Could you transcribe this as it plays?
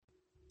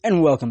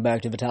And welcome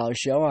back to the Tyler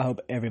Show. I hope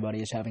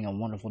everybody is having a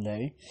wonderful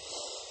day.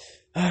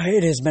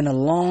 It has been a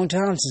long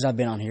time since I've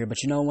been on here,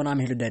 but you know what? I'm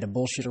here today to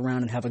bullshit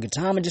around and have a good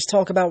time and just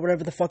talk about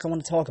whatever the fuck I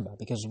want to talk about,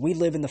 because we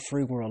live in the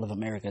free world of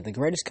America, the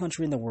greatest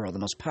country in the world, the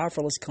most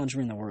powerfulest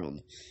country in the world.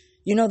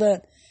 You know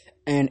that?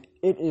 And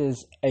it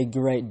is a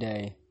great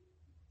day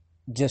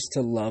just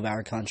to love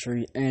our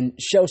country and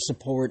show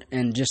support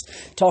and just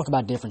talk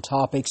about different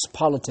topics,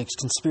 politics,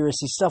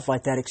 conspiracy, stuff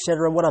like that,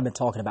 etc. What I've been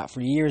talking about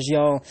for years,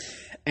 y'all.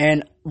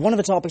 And one of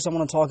the topics I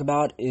want to talk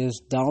about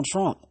is Donald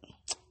Trump.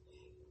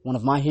 One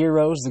of my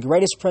heroes, the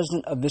greatest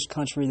president of this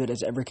country that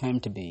has ever came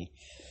to be.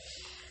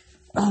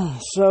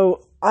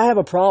 So, I have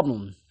a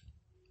problem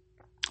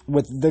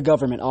with the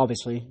government,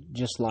 obviously,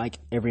 just like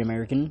every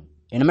American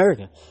in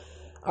America.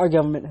 Our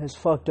government has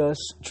fucked us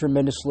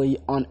tremendously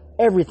on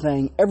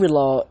everything, every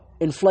law,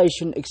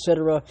 inflation,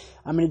 etc.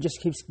 I mean, it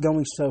just keeps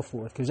going so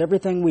forth, because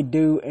everything we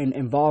do and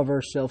involve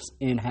ourselves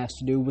in has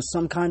to do with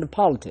some kind of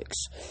politics.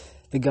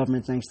 The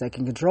government thinks they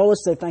can control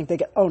us, they think they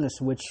can own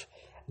us, which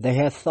they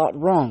have thought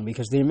wrong,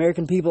 because the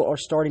American people are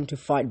starting to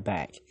fight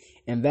back,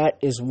 and that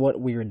is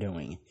what we are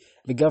doing.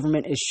 The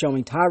government is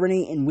showing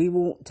tyranny, and we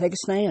will take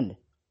a stand.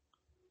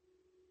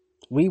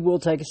 We will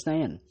take a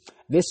stand.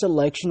 This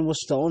election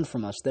was stolen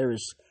from us. There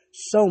is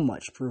so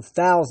much proof,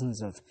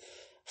 thousands of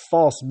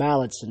false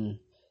ballots and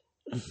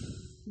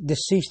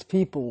deceased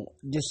people.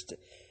 Just,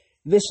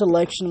 this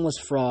election was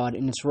fraud,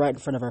 and it's right in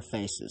front of our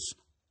faces.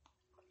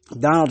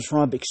 Donald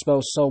Trump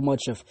exposed so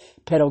much of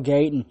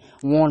Pedogate and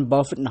Warren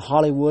Buffett and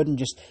Hollywood and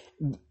just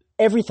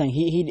everything.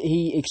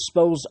 He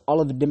exposed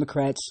all of the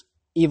Democrats'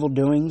 evil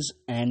doings,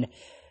 and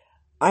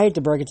I hate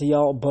to break it to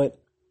y'all, but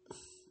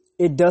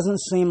it doesn't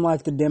seem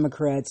like the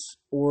Democrats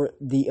or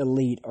the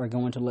elite are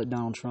going to let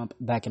Donald Trump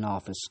back in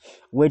office,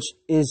 which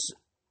is,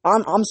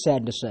 I'm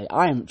sad to say.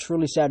 I am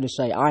truly sad to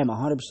say I am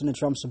 100% a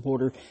Trump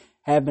supporter,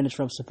 have been a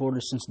Trump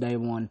supporter since day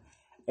one,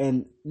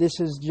 and this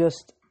is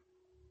just,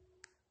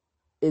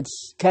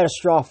 it's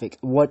catastrophic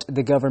what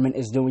the government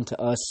is doing to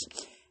us,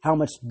 how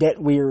much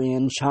debt we are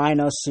in,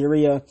 China,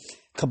 Syria,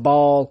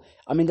 cabal.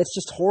 I mean, that's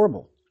just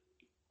horrible.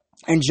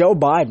 And Joe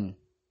Biden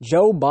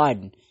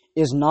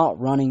is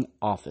not running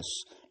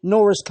office,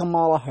 nor is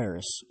Kamala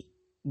Harris.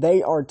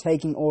 They are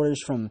taking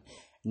orders from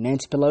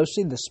Nancy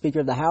Pelosi, the Speaker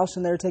of the House,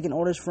 and they're taking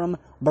orders from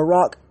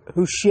Barack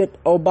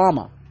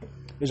Obama,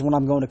 is what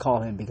I'm going to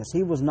call him, because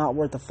he was not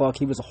worth a fuck.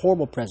 He was a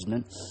horrible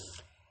president.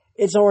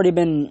 It's already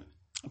been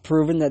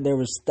proven that there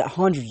was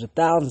hundreds of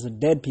thousands of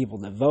dead people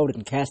that voted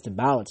and casted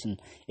ballots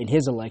in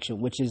his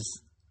election, which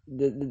is,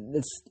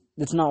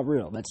 that's not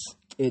real.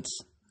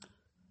 It's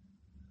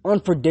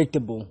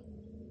unpredictable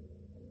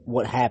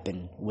what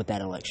happened with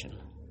that election,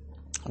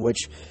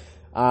 which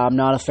I'm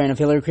not a fan of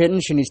Hillary Clinton.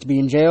 She needs to be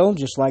in jail,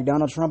 just like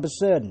Donald Trump has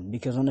said,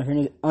 because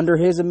under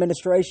his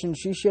administration,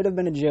 she should have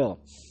been in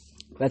jail.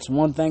 That's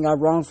one thing I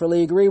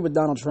wrongfully agree with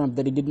Donald Trump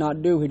that he did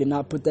not do. He did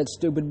not put that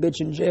stupid bitch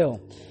in jail.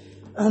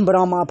 But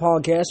on my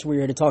podcast, we're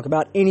here to talk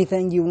about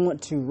anything you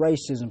want to,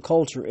 racism,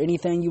 culture,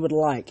 anything you would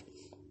like.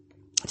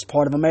 It's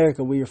part of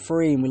America. We are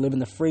free, and we live in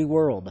the free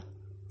world.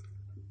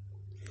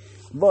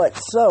 But,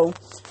 so,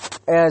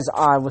 as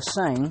I was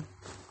saying,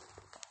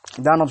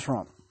 Donald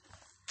Trump,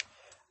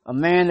 a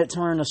man that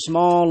turned a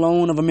small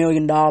loan of $1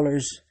 million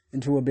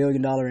into a $1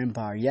 billion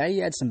empire. Yeah, he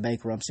had some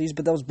bankruptcies,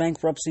 but those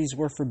bankruptcies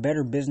were for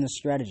better business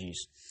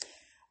strategies.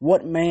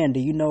 What man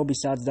do you know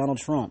besides Donald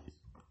Trump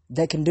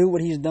that can do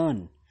what he's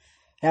done?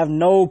 Have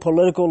no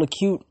political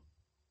acute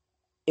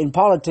in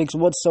politics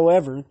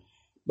whatsoever,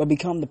 but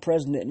become the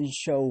president and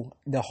show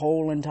the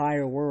whole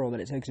entire world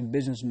that it takes a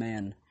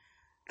businessman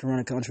to run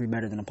a country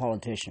better than a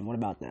politician. What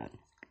about that?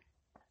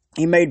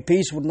 He made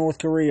peace with North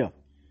Korea,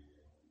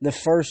 the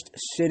first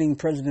sitting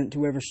president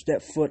to ever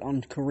step foot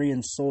on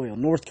Korean soil,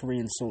 North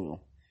Korean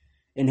soil,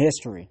 in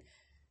history.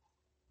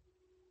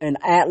 An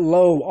at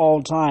low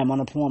all-time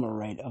unemployment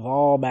rate of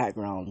all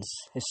backgrounds,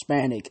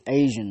 Hispanic,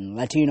 Asian,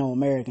 Latino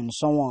American,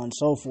 so on and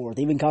so forth,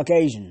 even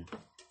Caucasian.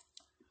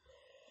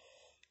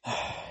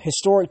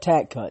 Historic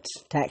tax cuts,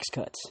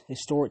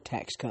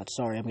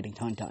 sorry, I'm getting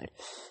tongue-tied.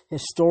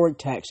 Historic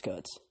tax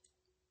cuts.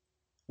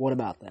 What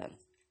about that?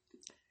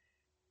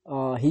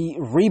 He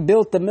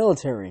rebuilt the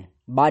military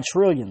by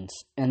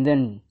trillions, and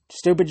then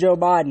stupid Joe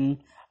Biden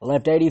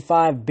left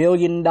 $85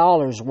 billion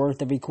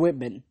worth of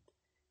equipment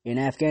in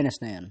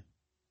Afghanistan.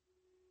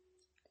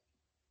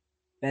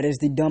 That is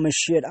the dumbest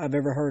shit I've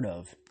ever heard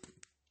of.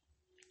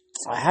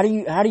 How do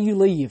you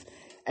leave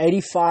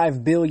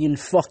 $85 billion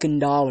fucking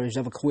dollars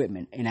of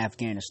equipment in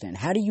Afghanistan?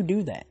 How do you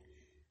do that?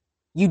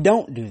 You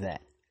don't do that.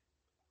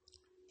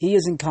 He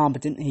is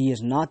incompetent. He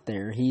is not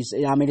there.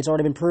 It's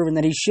already been proven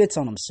that he shits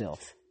on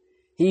himself.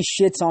 He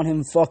shits on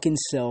him fucking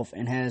self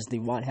and has the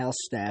White House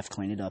staff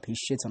clean it up. He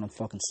shits on him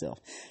fucking self.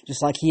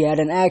 Just like he had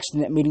an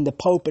accident meeting the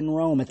Pope in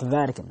Rome at the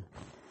Vatican.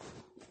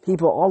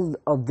 People, all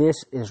of this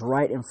is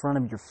right in front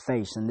of your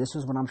face, and this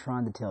is what I'm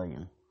trying to tell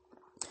you.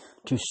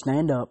 To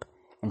stand up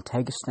and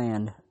take a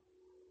stand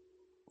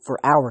for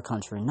our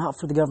country, not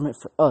for the government,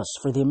 for us,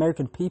 for the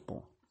American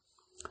people.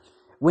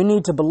 We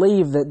need to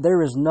believe that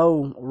there is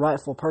no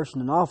rightful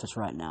person in office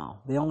right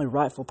now. The only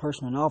rightful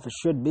person in office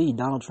should be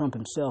Donald Trump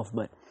himself,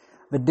 but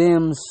the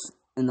Dems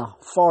and the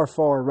far,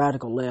 far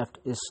radical left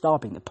is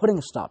stopping it, putting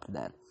a stop to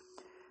that.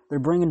 They're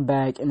bringing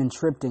back and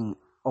entreating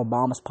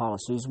Obama's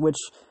policies, which,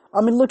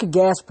 I mean, look at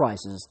gas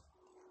prices.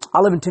 I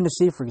live in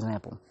Tennessee, for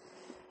example.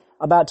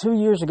 About 2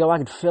 years ago, I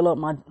could fill up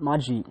my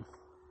Jeep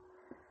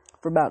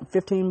for about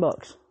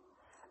 $15.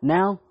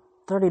 Now,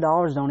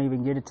 $30 don't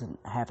even get it to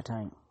half a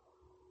tank.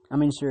 I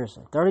mean,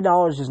 seriously,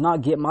 $30 does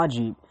not get my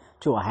Jeep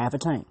to a half a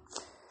tank.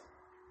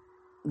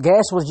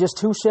 Gas was just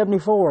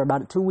 $2.74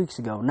 about 2 weeks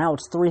ago. Now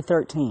it's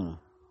 $3.13.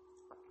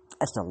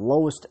 That's the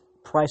lowest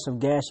price of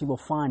gas you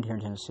will find here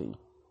in Tennessee.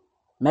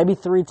 Maybe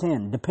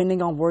 $3.10,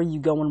 depending on where you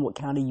go and what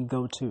county you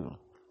go to.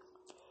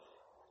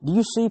 Do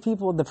you see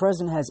people? The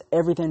president has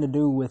everything to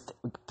do with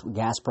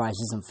gas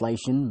prices,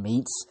 inflation,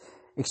 meats,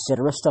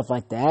 etc., stuff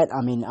like that.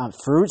 I mean,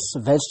 fruits,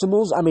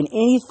 vegetables. I mean,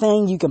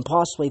 anything you can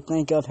possibly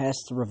think of has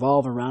to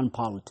revolve around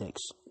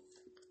politics.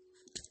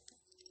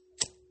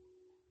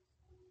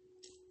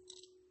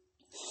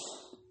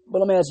 But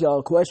let me ask y'all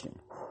a question.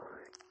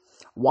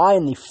 Why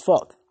in the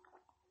fuck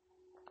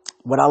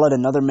would I let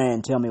another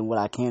man tell me what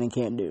I can and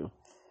can't do?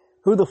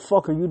 Who the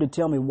fuck are you to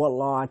tell me what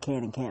law I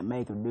can and can't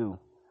make or do?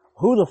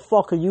 Who the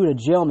fuck are you to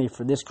jail me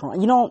for this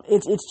crime? You know,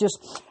 it's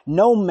just,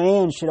 no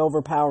man should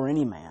overpower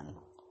any man.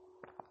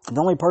 The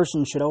only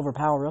person who should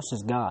overpower us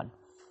is God,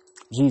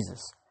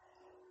 Jesus.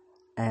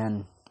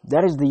 And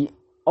that is the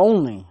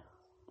only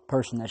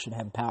person that should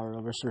have power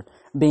over us, or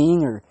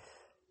being, or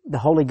the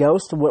Holy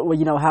Ghost,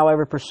 you know,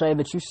 however per se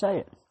that you say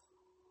it.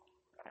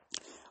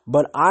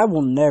 But I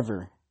will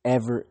never,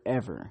 ever,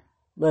 ever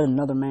let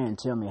another man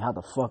tell me how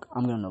the fuck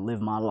I'm going to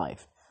live my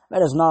life.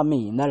 That is not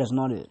me, and that is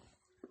not it.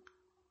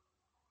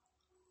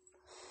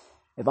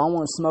 If I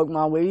want to smoke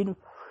my weed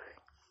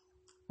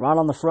right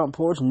on the front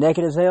porch,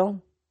 naked as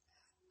hell,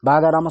 by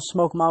God, I'm going to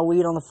smoke my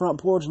weed on the front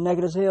porch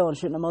naked as hell, and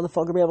shouldn't a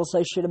motherfucker be able to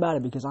say shit about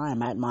it, because I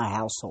am at my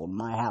household,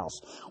 my house,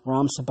 where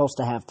I'm supposed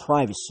to have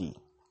privacy.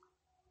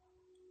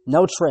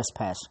 No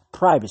trespass,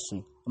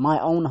 privacy, my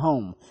own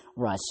home,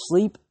 where I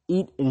sleep,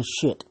 eat, and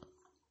shit.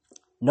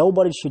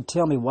 Nobody should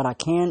tell me what I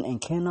can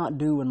and cannot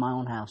do in my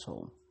own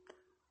household.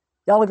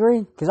 Y'all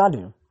agree? Because I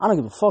do. I don't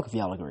give a fuck if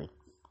y'all agree.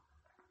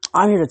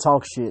 I'm here to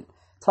talk shit,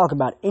 talk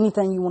about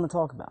anything you want to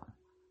talk about.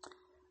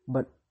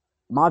 But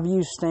my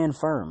views stand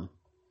firm,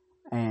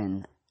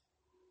 and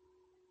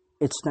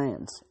it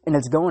stands, and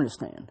it's going to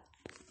stand.